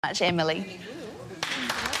Much, Emily.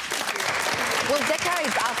 Well,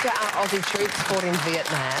 decades after our Aussie troops fought in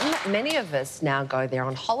Vietnam, many of us now go there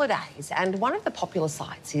on holidays, and one of the popular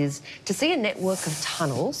sites is to see a network of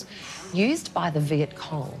tunnels used by the Viet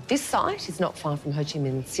Cong. This site is not far from Ho Chi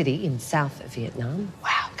Minh City in South Vietnam.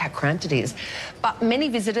 Wow, look how cramped it is. But many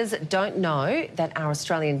visitors don't know that our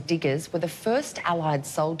Australian diggers were the first Allied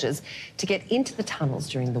soldiers to get into the tunnels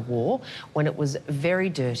during the war, when it was very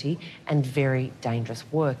dirty and very dangerous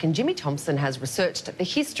work. And Jimmy Thompson has researched the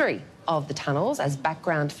history of the tunnels as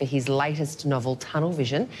background for his latest novel, Tunnel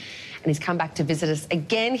Vision. And he's come back to visit us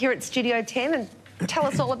again here at Studio 10 and tell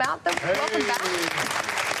us all about them. Hey. Welcome back.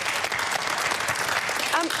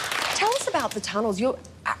 Tell us about the tunnels. You're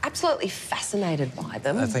absolutely fascinated by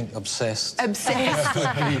them. I think obsessed. Obsessed.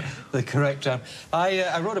 Would be the correct term.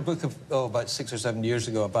 I wrote a book about 6 or 7 years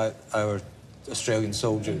ago about our Australian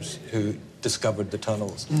soldiers who discovered the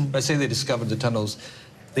tunnels. When I say they discovered the tunnels,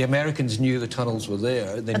 the Americans knew the tunnels were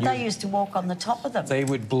there. They used to walk on the top of them. They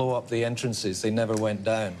would blow up the entrances. They never went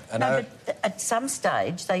down. And but at some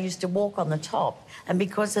stage, they used to walk on the top, and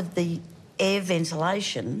because of the air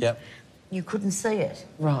ventilation, you couldn't see it.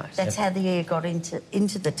 Right. That's how the air got into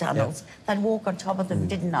the tunnels. They'd walk on top of them,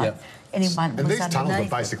 didn't know anyone was And these tunnels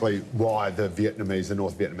underneath are basically why the Vietnamese, the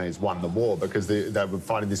North Vietnamese, won the war, because they were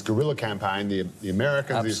fighting this guerrilla campaign. The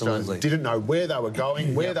Americans, the Australians didn't know where they were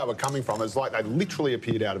going, where they were coming from. It's like they literally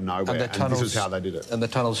appeared out of nowhere, and this is how they did it. And the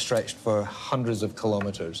tunnels stretched for hundreds of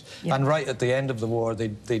kilometres. And right at the end of the war,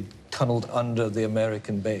 they tunnelled under the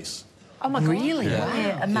American base. Oh my God! Really?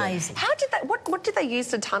 Yeah, amazing. How did they? What did they use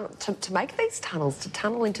to make these tunnels? To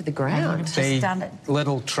tunnel into the ground?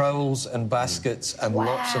 Little trowels and baskets and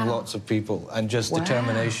lots and lots of people and just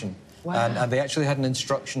determination. And they actually had an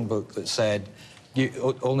instruction book that said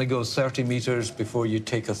you only go 30 metres before you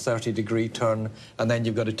take a 30-degree turn, and then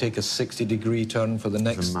you've got to take a 60-degree turn for the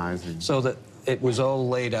next. That's amazing. So that it was all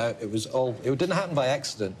laid out. It didn't happen by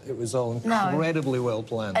accident. It was all incredibly well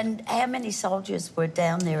planned. And how many soldiers were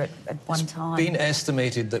down there at one time? It's been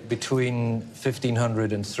estimated that between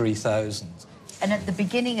 1,500 and 3,000. And at the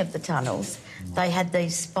beginning of the tunnels, they had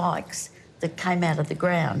these spikes that came out of the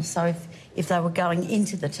ground. So if they were going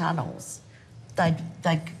into the tunnels, they'd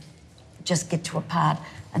just get to a part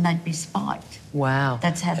and they'd be spiked. Wow.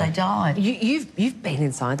 That's how they died. You've been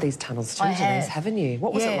inside these tunnels too, Denise, haven't you?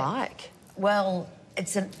 What was it like? Well,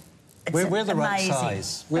 we're the right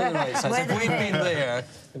size. We're the right size. If we'd been there,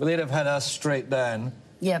 they'd have had us straight down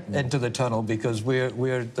into the tunnel, because we're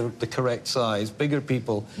the correct size. Bigger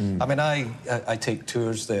people. I mean, I take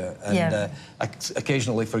tours there, and I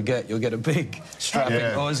occasionally forget. You'll get a big strapping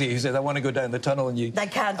Aussie who says, "I want to go down the tunnel," and they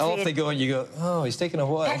can't. Off they go, and you go, "Oh, he's taking a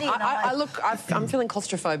while." I'm feeling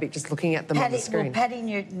claustrophobic just looking at them on the screen. Well, Patty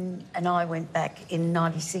Newton and I went back in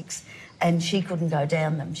 '96, and she couldn't go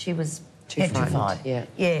down them. She was petrified.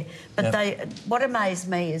 But what amazed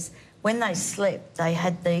me is when they slept, they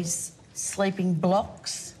had these sleeping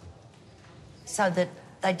blocks so that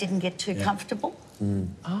they didn't get too comfortable.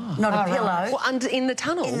 Not a pillow. Right. Well, in the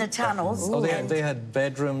tunnel? In the tunnels. Oh, they had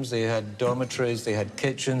bedrooms, they had dormitories, they had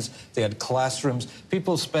kitchens, they had classrooms.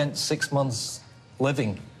 People spent 6 months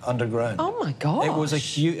living underground. Oh my God! It was a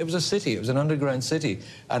city. It was an underground city,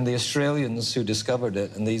 and the Australians who discovered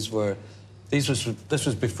it, and this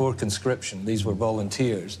was before conscription. These were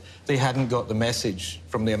volunteers. They hadn't got the message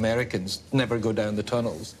from the Americans, never go down the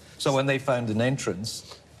tunnels. So when they found an entrance,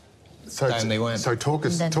 down they went. So talk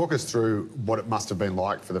us through what it must have been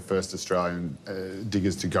like for the first Australian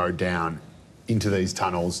diggers to go down into these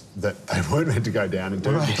tunnels that they weren't meant to go down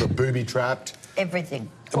into. They were booby-trapped. Everything.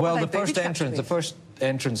 Well, the first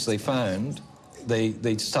entrance they found,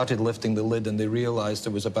 they started lifting the lid, and they realised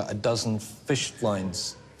there was about a dozen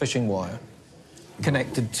fishing wire,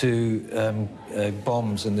 connected to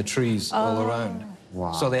bombs in the trees all around.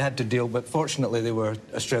 Wow. So they had to deal, but fortunately they were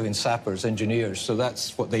Australian sappers, engineers, so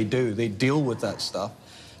that's what they do. They deal with that stuff.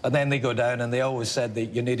 And then they go down, and they always said that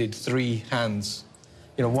you needed 3 hands.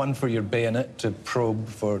 You know, one for your bayonet to probe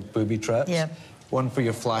for booby traps, one for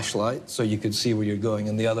your flashlight so you could see where you're going,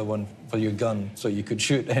 and the other one for your gun so you could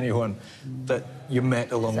shoot anyone that you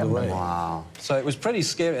met along the way. Wow. So it was pretty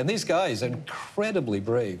scary, and these guys are incredibly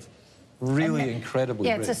brave. Really incredibly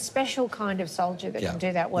brave. It's a special kind of soldier that can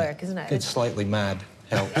do that work, isn't it? It's slightly mad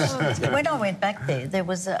helps. When I went back there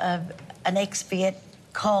was an ex-Viet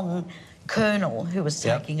Cong colonel who was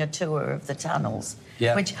taking a tour of the tunnels,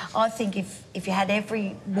 which I think if you had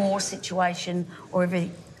every war situation or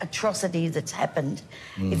every atrocity that's happened,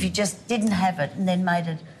 if you just didn't have it and then made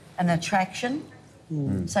it an attraction,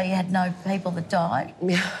 So you had no people that died.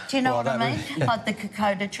 Yeah. Do you know what I mean? Like the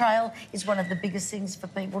Kokoda Trail is one of the biggest things for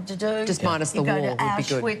people to do. Just minus the war would would be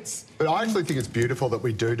good. Auschwitz. But I actually think it's beautiful that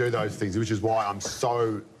we do those things, which is why I'm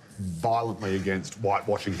so violently against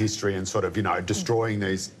whitewashing history and sort of, you know, destroying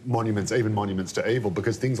these monuments, even monuments to evil,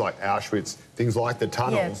 because things like Auschwitz, things like the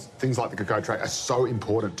tunnels, things like the Kokoda Trail are so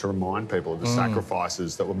important to remind people of the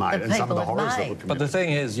sacrifices that were made and some of the horrors that were committed. But the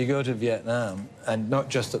thing is, you go to Vietnam, and not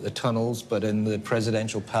just at the tunnels, but in the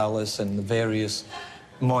presidential palace and the various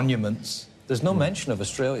monuments, there's no mention of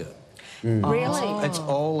Australia. Really? It's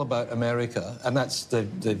all about America, and that's the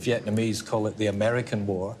Vietnamese call it the American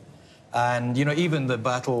War. And, you know, even the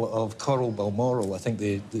Battle of Coral Balmoral, I think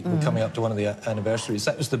we're coming up to one of the anniversaries,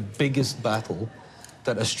 that was the biggest battle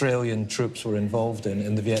that Australian troops were involved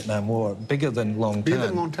in the Vietnam War. Bigger than Long Tan. Bigger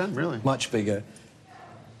than Long Tan, really? Much bigger.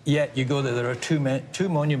 Yet you go there are two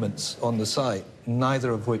monuments on the site,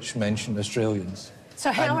 neither of which mention Australians.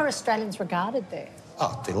 So how are Australians regarded there?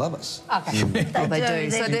 Oh, they love us. Okay. They do.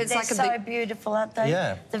 So They're like so beautiful, aren't they?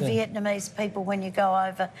 Yeah. The Vietnamese people, when you go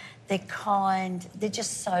over, they're kind. They're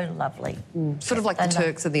just so lovely. Sort of like the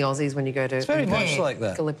Turks and the Aussies when you go to... It's very much like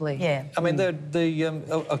that. Gallipoli. Yeah. I mean, the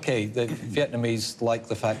Vietnamese like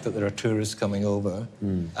the fact that there are tourists coming over,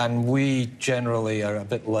 and we generally are a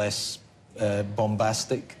bit less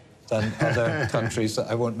bombastic than other countries that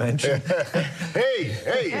I won't mention. Hey,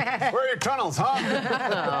 where are your tunnels, huh?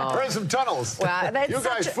 Where are some tunnels? Wow, that's you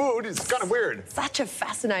guys' food is kind of weird. Such a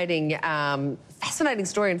fascinating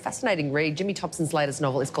story and fascinating read. Jimmy Thompson's latest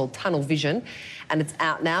novel is called Tunnel Vision, and it's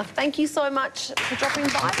out now. Thank you so much for dropping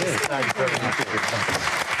by. Thank you.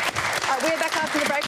 We're back after the break.